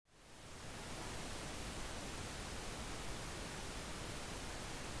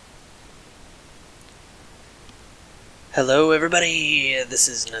Hello everybody, this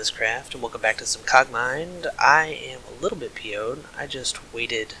is nuzcraft and welcome back to some Cogmind. I am a little bit PO'd. I just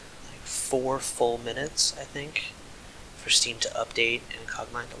waited like 4 full minutes, I think, for Steam to update and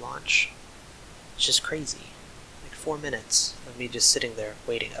Cogmind to launch. It's just crazy. Like 4 minutes of me just sitting there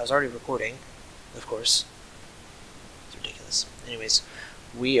waiting. I was already recording, of course. It's ridiculous. Anyways,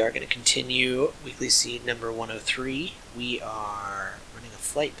 we are going to continue Weekly Seed number 103. We are running a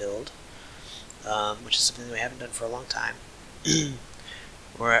flight build. Which is something that we haven't done for a long time.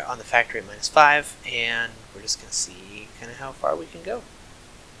 We're on the factory at -5, and we're just going to see kind of how far we can go.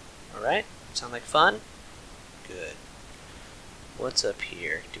 Alright, sound like fun? Good. What's up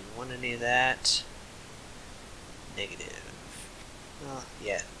here? Do we want any of that? Negative. Oh,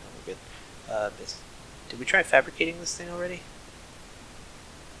 yeah, we're good. Did we try fabricating this thing already?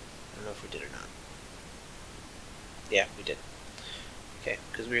 I don't know if we did or not. Yeah, we did. Okay,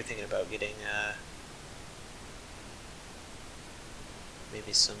 because we were thinking about getting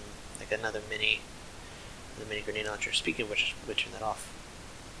maybe some, like another mini grenade launcher. Speaking of which, we turn that off.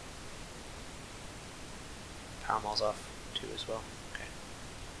 Power mall's off too as well. Okay.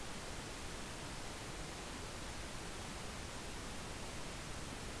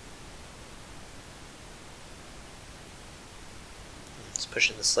 It's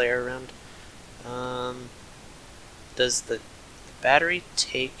pushing the Slayer around. Does the battery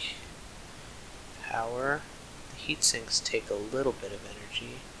take power? The heat sinks take a little bit of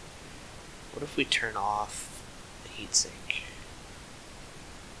energy. What if we turn off the heat sink?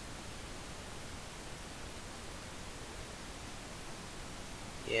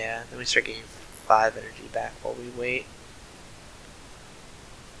 Yeah, then we start getting 5 energy back while we wait.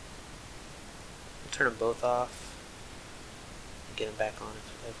 We'll turn them both off and get them back on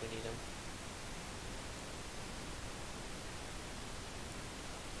if we need them.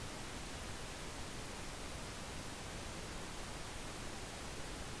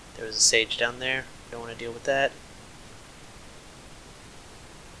 There was a sage down there. Don't want to deal with that.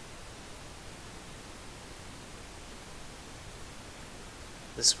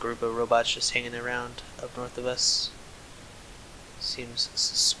 This group of robots just hanging around up north of us seems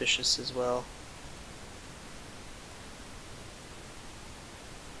suspicious as well.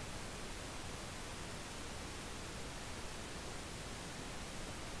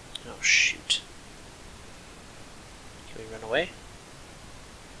 Oh shoot. Can we run away?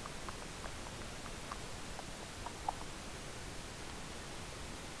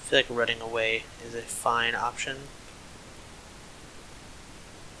 I feel like running away is a fine option.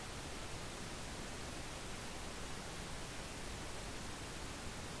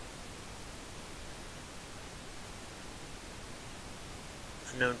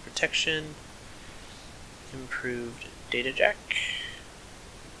 Unknown protection, improved data jack.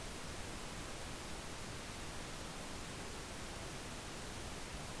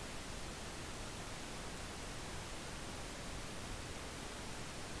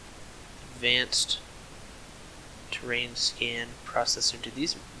 Advanced terrain scan processor. Do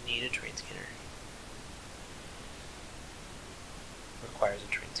these need a terrain scanner? Requires a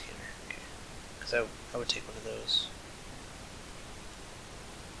terrain scanner. Okay. Because I would take one of those.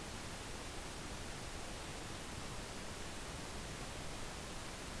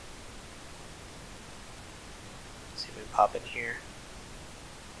 Let's see if we can pop in here.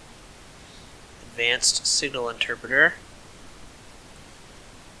 Advanced signal interpreter.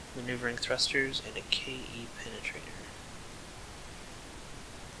 Maneuvering thrusters, and a KE penetrator.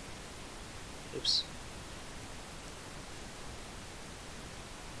 Oops.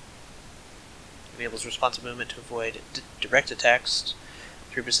 Enables responsive movement to avoid direct attacks,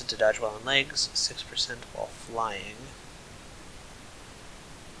 3% to dodge while on legs, 6% while flying.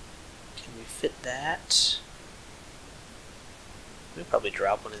 Can we fit that? We'll probably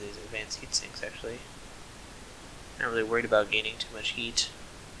drop one of these advanced heat sinks, actually. Not really worried about gaining too much heat.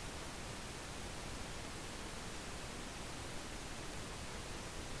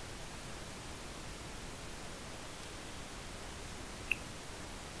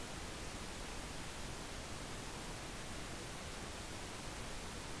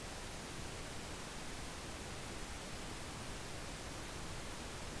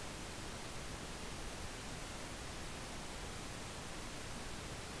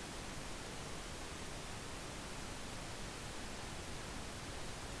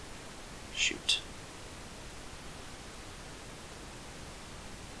 Shoot.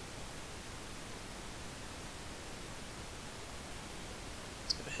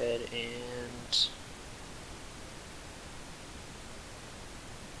 Let's go ahead and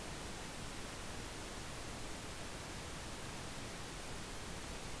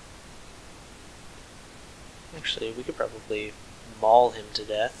Actually, we could probably maul him to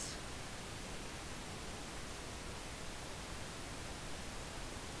death.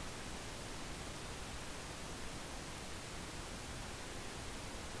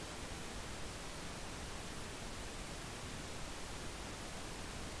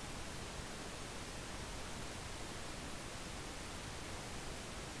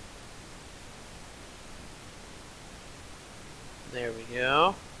 There we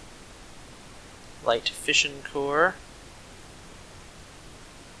go. Light fission core.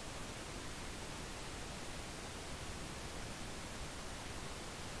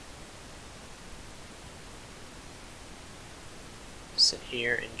 Sit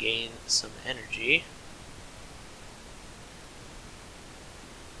here and gain some energy.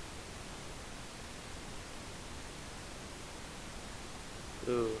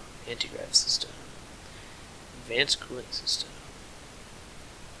 Ooh, anti-grav system. Advanced cooling system.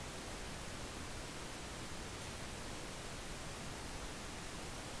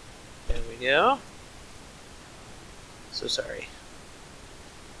 There we go. So sorry.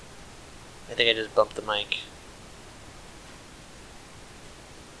 I think I just bumped the mic.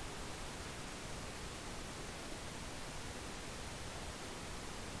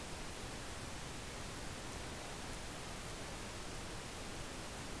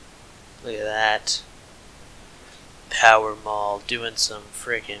 Look at that. Power Maul doing some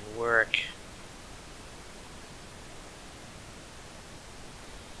friggin' work.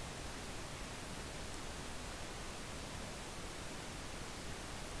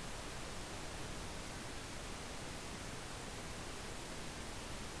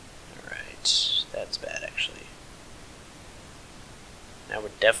 Alright, that's bad actually. Now we're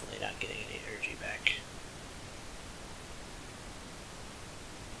definitely not getting any energy back.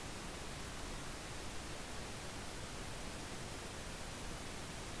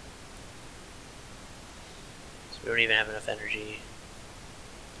 We don't even have enough energy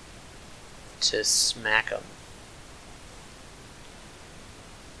to smack them.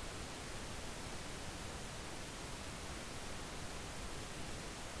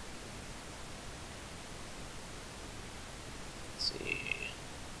 Let's see.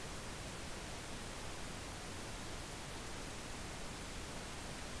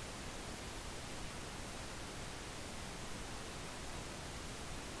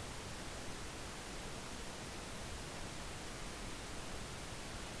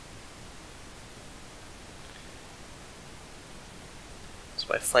 That's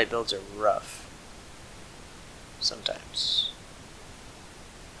why flight builds are rough. Sometimes.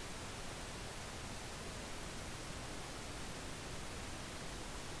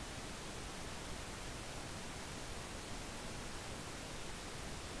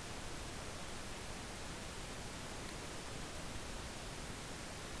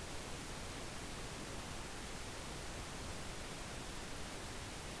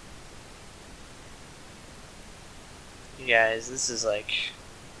 You guys, this is like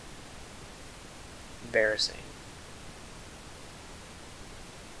embarrassing.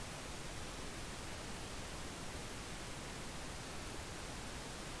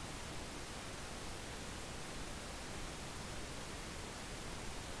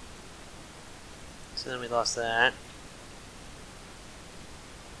 So then we lost that.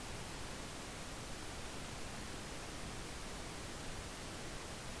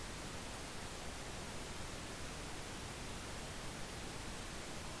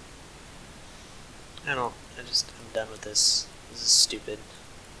 I'm done with this. This is stupid.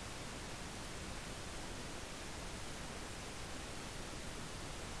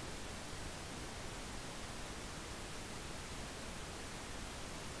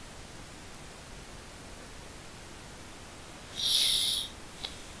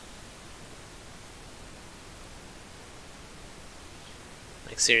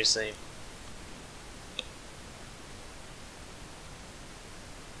 Like, seriously.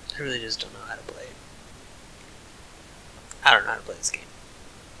 I really just don't know how to play. I don't know how to play this game.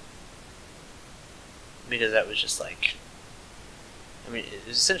 Because that was just like... I mean, it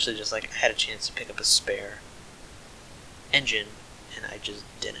was essentially just like I had a chance to pick up a spare engine, and I just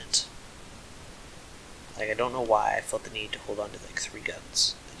didn't. Like, I don't know why I felt the need to hold on to like 3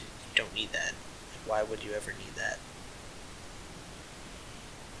 guns. You don't need that. Like, why would you ever need that?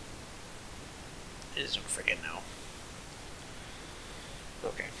 I just don't freaking know.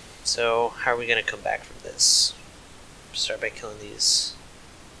 Okay, so how are we gonna come back from this? Start by killing these.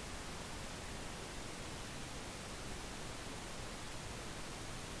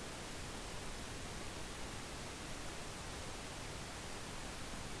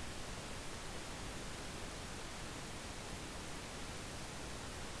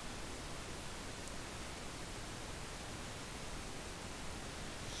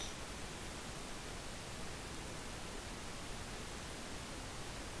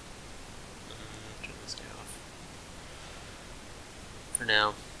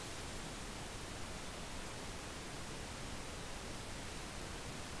 now.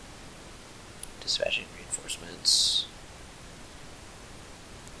 Dispatching reinforcements.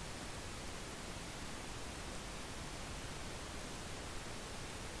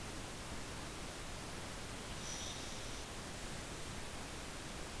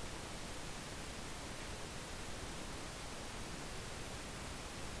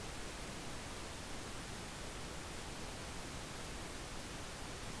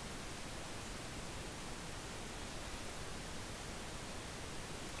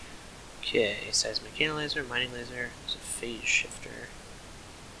 Okay, seismic analyzer, mining laser, there's a phase shifter.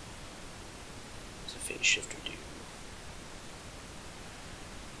 What's a phase shifter do?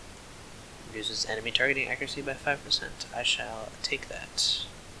 Reduces enemy targeting accuracy by 5%. I shall take that.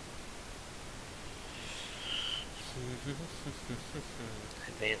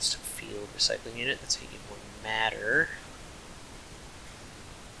 Advanced field recycling unit, that's how you get more matter.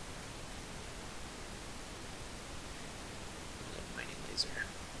 Mining laser.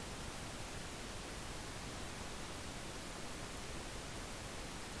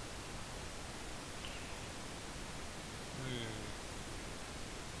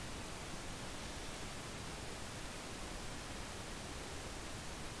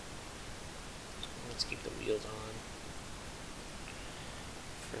 Let's keep the wheels on.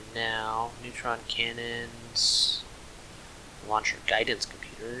 For now, neutron cannons, launcher guidance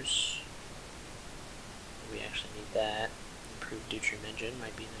computers. We actually need that. Improved deuterium engine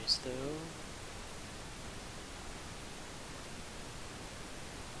might be nice though.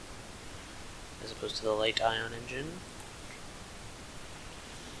 As opposed to the light ion engine.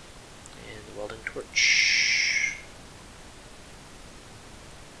 And the welding torch.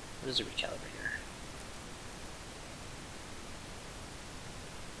 What is a recalibrator?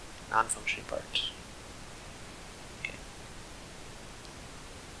 Non-functioning part. Okay.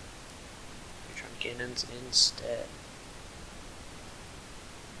 Neutron cannons instead.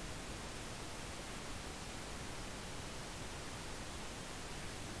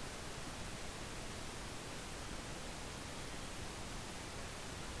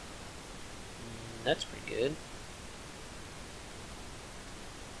 That's pretty good.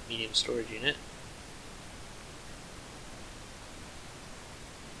 Medium storage unit.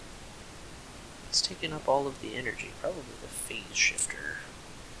 It's taking up all of the energy, probably the phase shifter.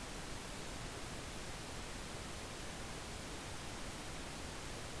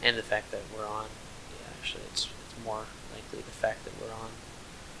 And the fact that we're on, yeah, actually it's more likely the fact that we're on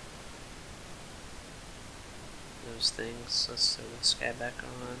those things. Let's throw this guy back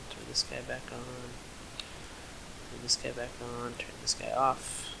on, turn this guy back on, turn this guy back on, turn this guy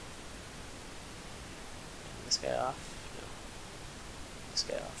off. Turn this guy off? No. This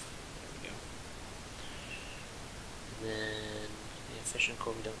guy off. And then the efficient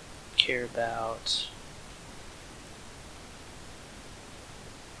core we don't care about.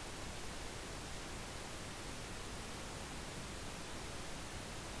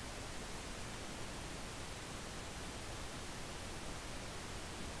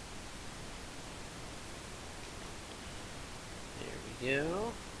 There we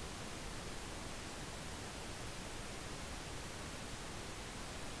go.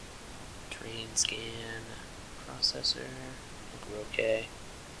 Terrain scan. Processor, I think we're okay.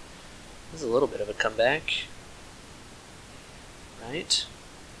 This is a little bit of a comeback, right?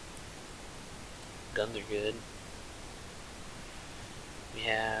 Guns are good. We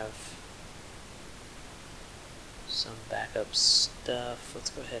have some backup stuff. Let's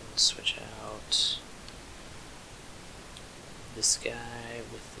go ahead and switch out this guy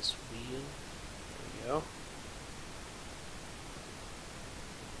with this wheel. There we go.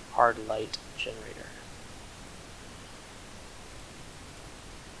 Hard light generator.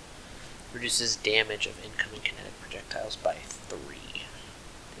 Reduces damage of incoming kinetic projectiles by 3.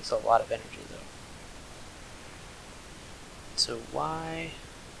 Takes a lot of energy though. So why?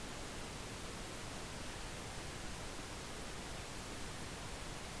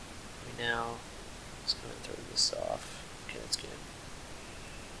 Now, let's go ahead and throw this off. Okay, that's good.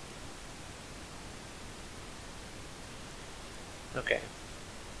 Okay.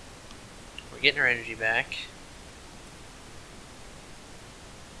 We're getting our energy back.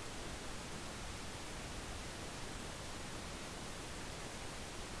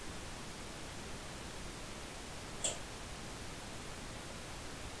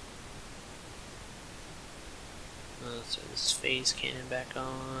 Let's throw this phase cannon back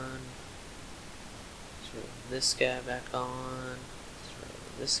on. Throw this guy back on. Throw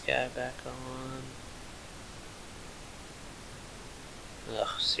this guy back on.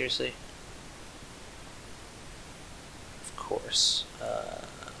 Ugh, seriously? Of course.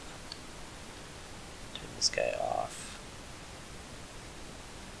 Turn this guy off.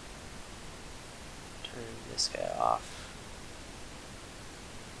 Turn this guy off.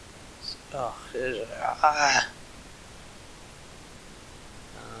 Oh, ah.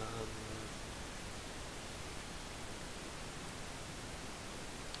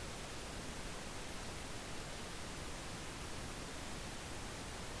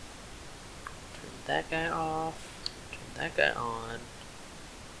 Turn that guy off. Turn that guy on.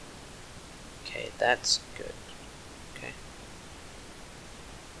 Okay, that's good. Okay.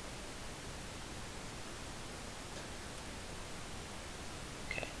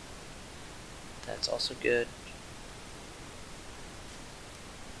 Okay. That's also good.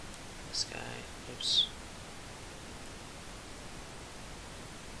 This guy, oops.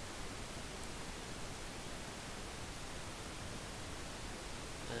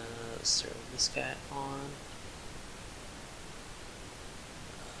 Let's throw this guy on.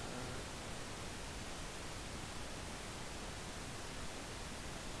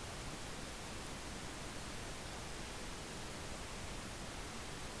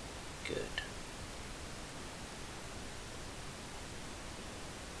 Good.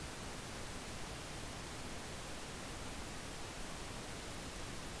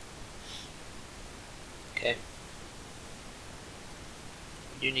 Okay.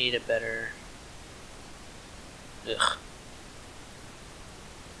 You need a better... Ugh.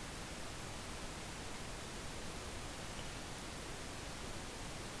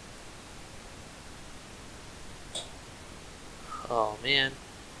 Oh man.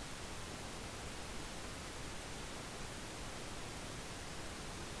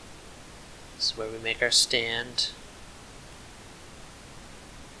 This is where we make our stand.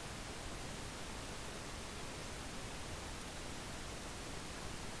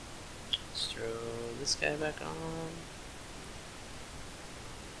 Let's throw this guy back on.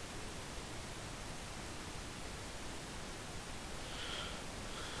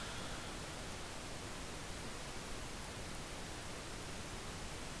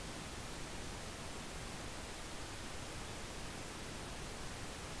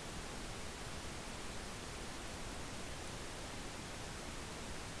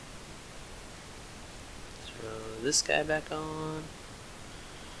 Throw this guy back on.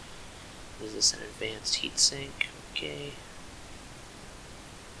 Is this an advanced heatsink? Okay.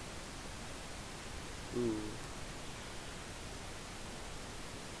 Ooh.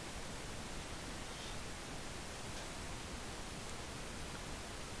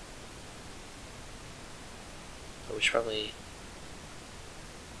 But we should probably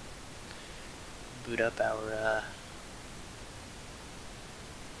boot up our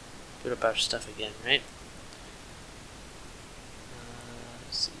stuff again, right?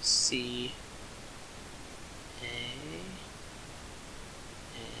 C A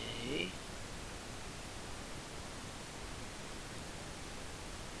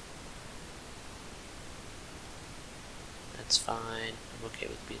That's fine. I'm okay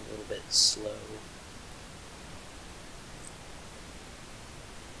with being a little bit slow.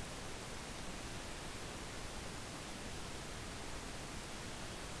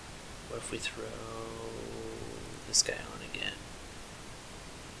 What if we throw this guy on again?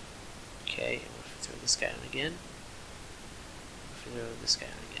 Okay, and what if we throw this guy on again? What if we throw this guy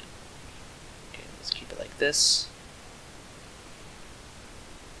on again? Okay, let's keep it like this.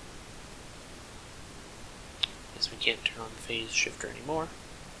 Guess we can't turn on the phase shifter anymore.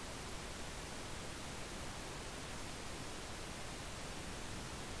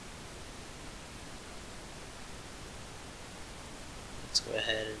 Let's go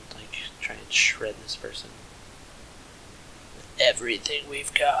ahead and try and shred this person with everything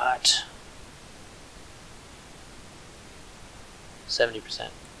we've got. 70%.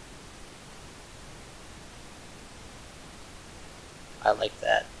 I like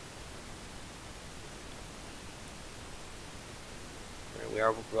that.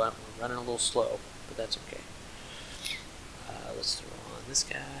 We're running a little slow, but that's okay. Let's throw on this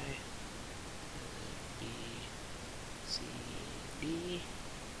guy. B, C, B.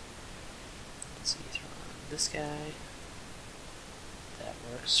 Let's see, throw on this guy. That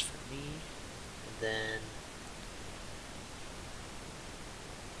works for me. And then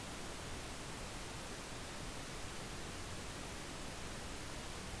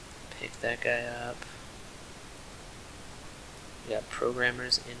pick that guy up. We got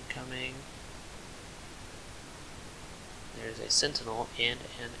programmers incoming. There's a sentinel and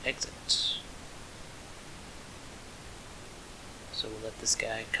an exit. So we'll let this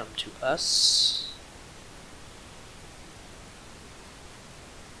guy come to us.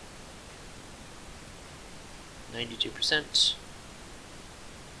 %.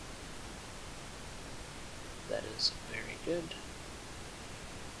 good.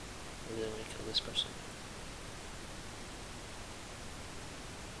 I really want to kill this person.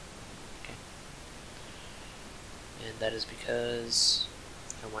 Okay. And that is because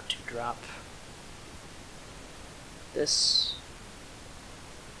I want to drop this,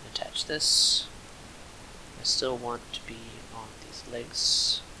 attach this. I still want to be on these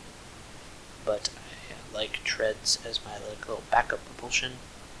legs, but I like treads as my little backup propulsion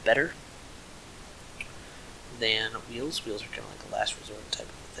better than wheels. Wheels are kind of like a last resort type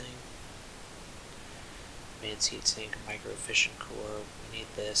of thing. Advanced heat sink, micro efficient core. We need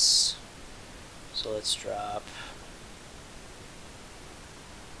this, so let's drop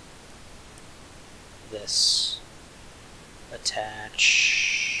this, attach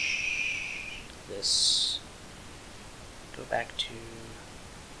this, go back to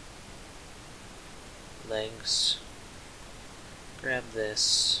legs, grab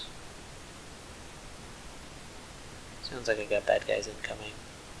this. Sounds like I got bad guys incoming.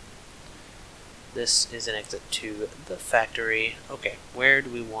 This is an exit to the factory. Okay, where do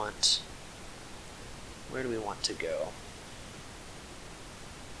we want to go?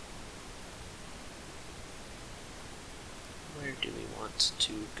 Where do we want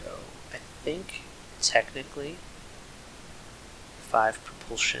to go? I think technically 5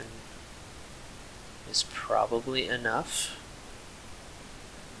 propulsion is probably enough.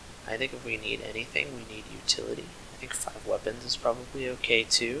 I think if we need anything, we need utility. I think 5 weapons is probably okay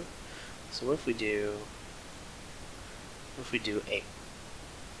too. So what if we do 8?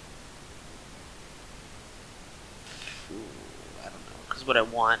 Ooh, I don't know, because what I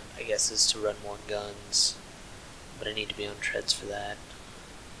want, I guess, is to run more guns, but I need to be on treads for that.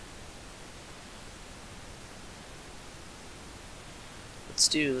 Let's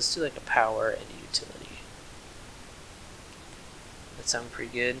do like a power and a utility. That sound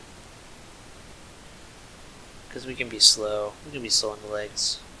pretty good? Because we can be slow. We can be slow on the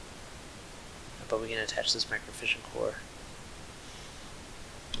legs. But we can attach this microefficient core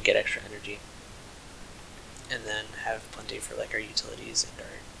and get extra energy. And then have plenty for like our utilities and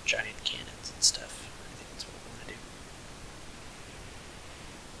our giant cannons and stuff. I think that's what I want to do.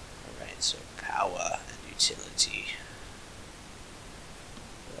 Alright, so power and utility.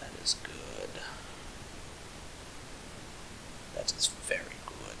 That is good. That is very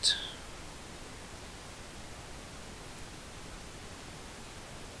good.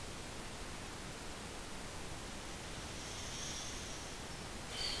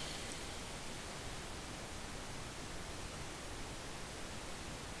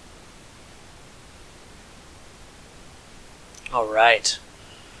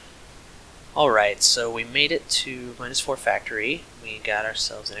 Alright, so we made it to -4 factory. We got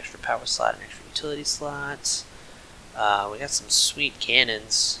ourselves an extra power slot, an extra utility slot. We got some sweet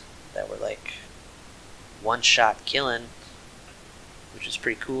cannons that were like one-shot killing, which is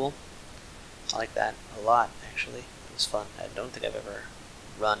pretty cool. I like that a lot, actually. It was fun. I don't think I've ever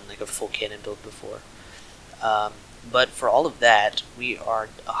run like a full cannon build before. But for all of that, we are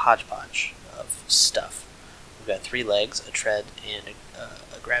a hodgepodge of stuff. We've got 3 legs, a tread, and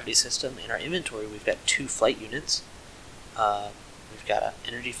a gravity system. In our inventory, we've got 2 flight units. We've got an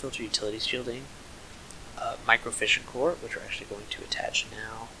energy filter, utility shielding, a micro-fission core, which we're actually going to attach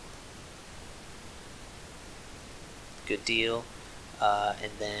now. Good deal.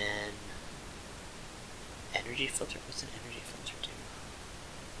 And then energy filter. What's an energy filter do?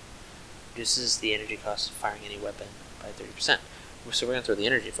 Reduces the energy cost of firing any weapon by 30%. So we're going to throw the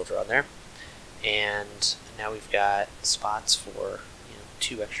energy filter on there. And now we've got spots for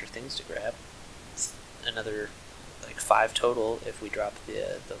 2 extra things to grab. Another like 5 total if we drop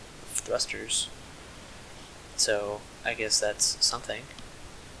the thrusters. So I guess that's something.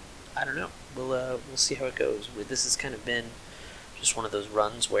 I don't know. We'll see how it goes. This has kind of been just one of those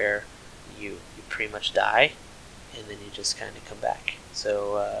runs where you pretty much die, and then you just kind of come back.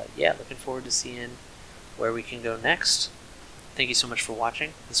 So yeah, looking forward to seeing where we can go next. Thank you so much for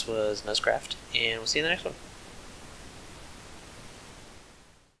watching. This was nuzcraft, and we'll see you in the next one.